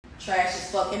Trash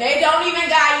as fuck. And they don't even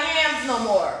got yams no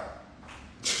more.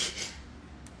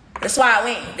 That's why I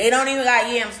went. They don't even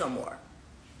got yams no more.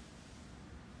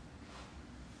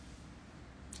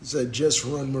 He said, just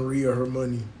run Maria her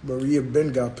money. Maria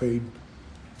Ben got paid.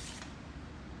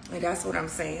 And that's what I'm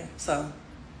saying. So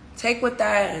take with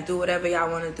that and do whatever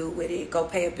y'all want to do with it. Go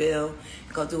pay a bill.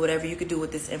 Go do whatever you could do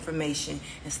with this information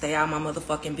and stay out of my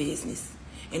motherfucking business.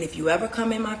 And if you ever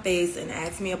come in my face and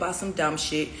ask me about some dumb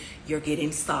shit, you're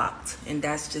getting socked. And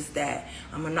that's just that.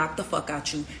 I'm going to knock the fuck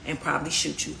out you and probably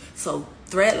shoot you. So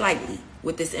tread lightly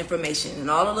with this information.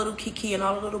 And all the little kiki and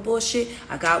all the little bullshit,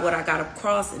 I got what I got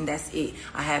across, and that's it.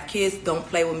 I have kids. Don't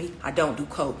play with me. I don't do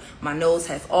coke. My nose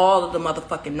has all of the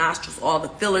motherfucking nostrils, all the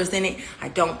fillers in it. I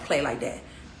don't play like that.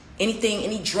 Anything,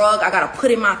 any drug I gotta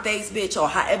put in my face, bitch, or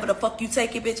however the fuck you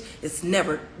take it, bitch, it's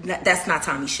never, that's not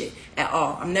Tommie shit at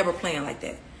all. I'm never playing like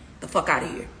that. The fuck out of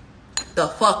here. The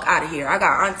fuck out of here. I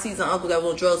got aunties and uncles that were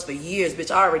on drugs for years, bitch.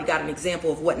 I already got an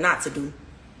example of what not to do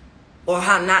or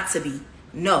how not to be.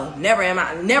 No, never am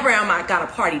I got to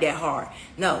party that hard.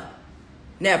 No,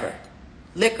 never.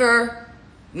 Liquor,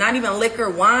 not even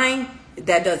liquor, wine,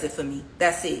 that does it for me.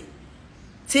 That's it.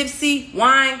 Tipsy,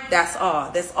 wine, that's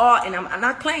all. That's all. And I'm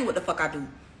not playing what the fuck I do.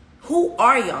 Who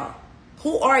are y'all?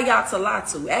 Who are y'all to lie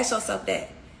to? Ask yourself that.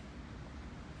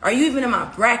 Are you even in my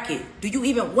bracket? Do you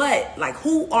even what? Like,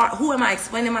 who am I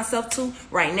explaining myself to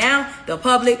right now? The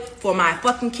public, for my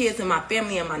fucking kids and my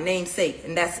family and my namesake.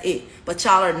 And that's it. But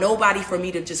y'all are nobody for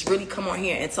me to just really come on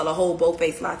here and tell a whole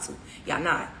bold-faced lie to. Y'all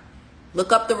not.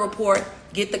 Look up the report,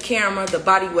 get the camera, the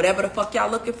body, whatever the fuck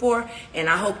y'all looking for. And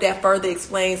I hope that further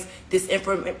explains this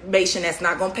information that's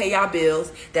not going to pay y'all bills,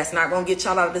 that's not going to get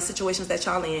y'all out of the situations that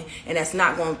y'all in, and that's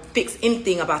not going to fix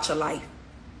anything about your life.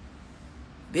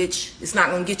 Bitch, it's not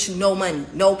going to get you no money,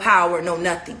 no power, no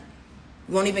nothing.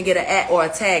 You won't even get an at or a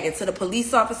tag. And to the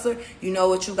police officer, you know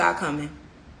what you got coming.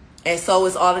 And so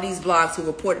is all of these blogs who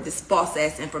reported this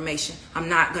false-ass information. I'm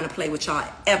not going to play with y'all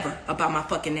ever about my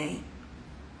fucking name.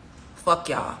 Fuck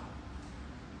y'all.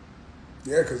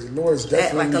 Yeah, because the Lord's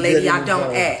definitely act like a lady. I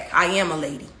don't act. I am a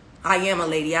lady. I am a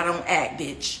lady. I don't act,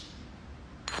 bitch.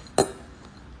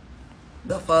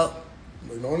 The fuck?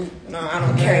 No, I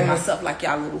don't carry myself like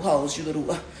y'all little hoes. You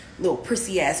little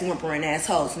prissy ass, whimpering ass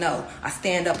hoes. No, I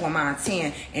stand up on my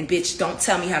 10, and bitch, don't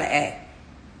tell me how to act.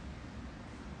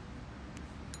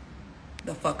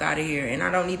 The fuck out of here. And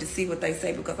I don't need to see what they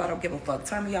say because I don't give a fuck.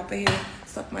 Turn me up in here.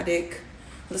 Suck my dick.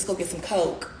 Let's go get some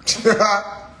coke.